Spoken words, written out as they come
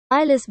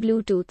wireless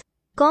Bluetooth,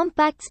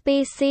 compact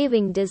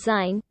space-saving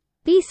design,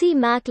 PC,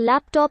 Mac,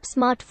 laptop,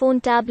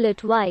 smartphone,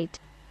 tablet, white.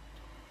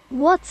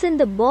 What's in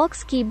the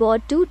box?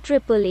 Keyboard, 2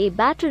 AAA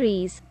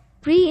batteries,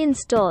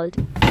 pre-installed.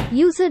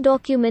 User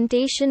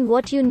documentation.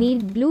 What you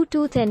need: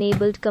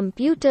 Bluetooth-enabled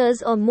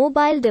computers or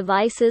mobile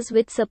devices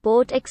which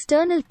support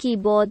external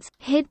keyboards,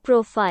 HID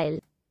profile.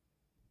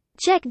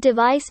 Check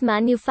device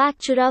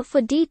manufacturer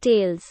for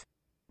details.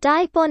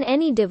 Type on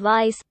any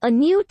device, a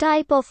new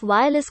type of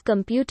wireless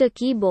computer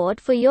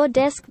keyboard for your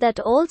desk that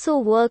also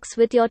works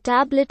with your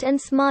tablet and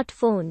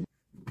smartphone.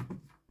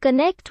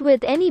 Connect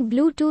with any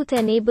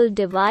Bluetooth-enabled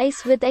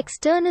device with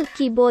external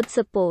keyboard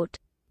support.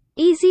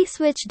 Easy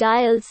switch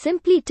dial.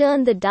 Simply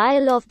turn the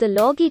dial of the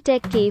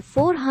Logitech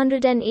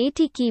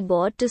K480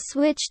 keyboard to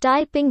switch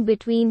typing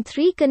between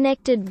 3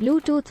 connected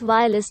Bluetooth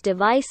wireless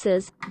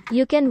devices.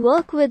 You can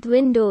work with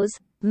Windows,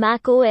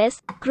 Mac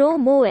OS,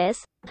 Chrome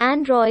OS,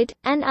 Android,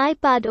 and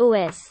iPad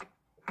OS.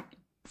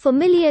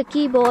 Familiar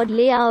keyboard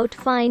layout.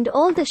 Find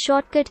all the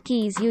shortcut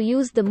keys you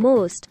use the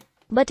most,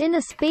 but in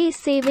a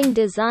space-saving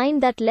design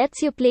that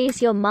lets you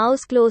place your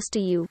mouse close to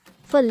you,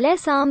 for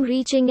less arm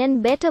reaching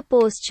and better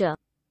posture.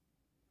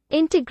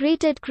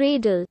 Integrated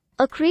cradle.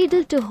 A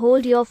cradle to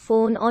hold your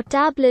phone or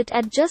tablet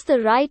at just the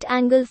right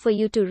angle for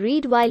you to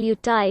read while you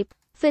type.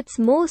 Fits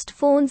most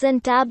phones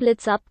and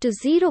tablets up to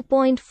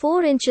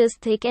 0.4 inches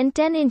thick and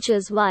 10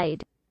 inches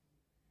wide.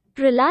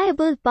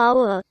 Reliable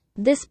power.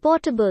 This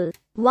portable,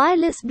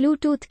 wireless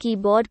Bluetooth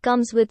keyboard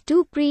comes with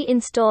 2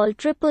 pre-installed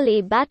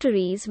AAA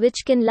batteries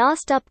which can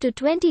last up to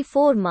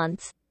 24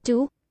 months,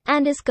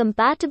 and is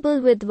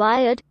compatible with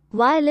wired,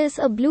 wireless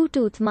or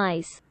Bluetooth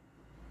mice.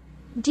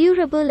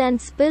 Durable and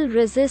spill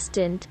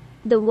resistant.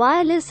 The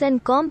wireless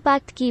and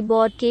compact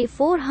keyboard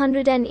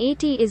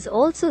K480 is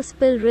also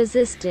spill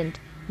resistant.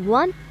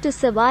 1. To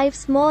survive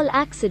small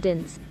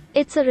accidents.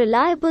 It's a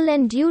reliable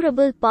and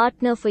durable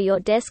partner for your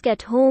desk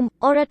at home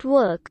or at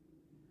work.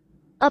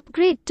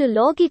 Upgrade to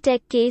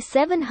Logitech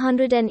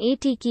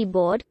K780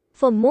 keyboard.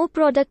 For more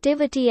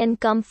productivity and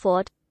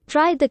comfort,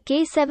 try the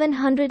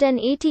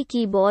K780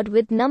 keyboard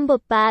with number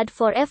pad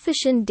for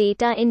efficient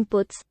data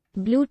inputs,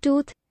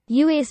 Bluetooth,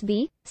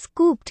 USB,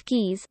 scooped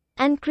keys,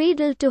 and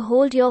cradle to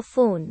hold your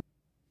phone.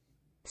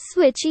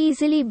 Switch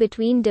easily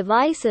between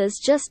devices.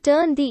 Just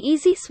turn the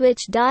easy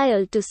switch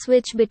dial to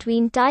switch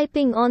between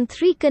typing on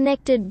 3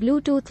 connected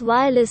Bluetooth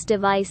wireless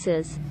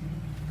devices.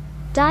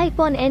 Type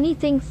on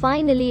anything.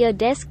 Finally, a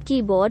desk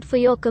keyboard for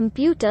your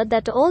computer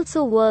that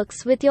also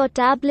works with your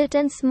tablet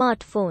and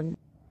smartphone.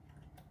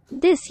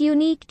 This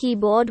unique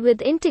keyboard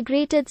with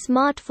integrated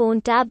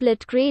smartphone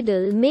tablet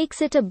cradle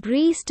makes it a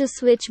breeze to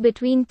switch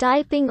between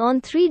typing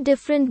on 3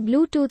 different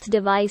Bluetooth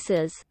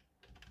devices.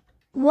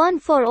 One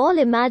for all.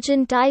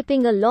 Imagine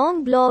typing a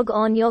long blog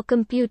on your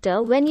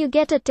computer when you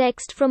get a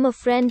text from a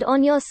friend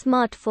on your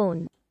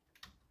smartphone.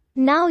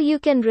 Now you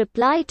can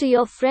reply to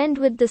your friend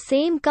with the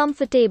same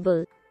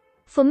comfortable,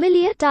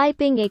 familiar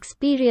typing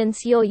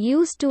experience you're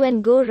used to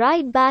and go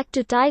right back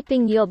to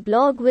typing your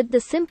blog with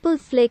the simple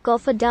flick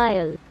of a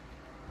dial.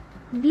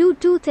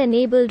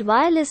 Bluetooth-enabled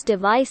wireless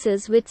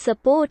devices which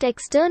support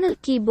external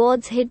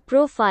keyboards, HID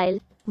profile,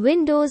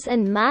 Windows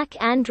and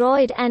Mac,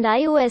 Android and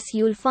iOS.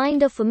 You'll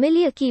find a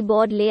familiar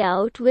keyboard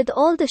layout with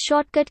all the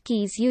shortcut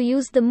keys you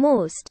use the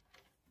most.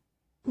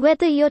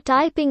 Whether you're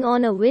typing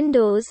on a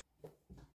Windows,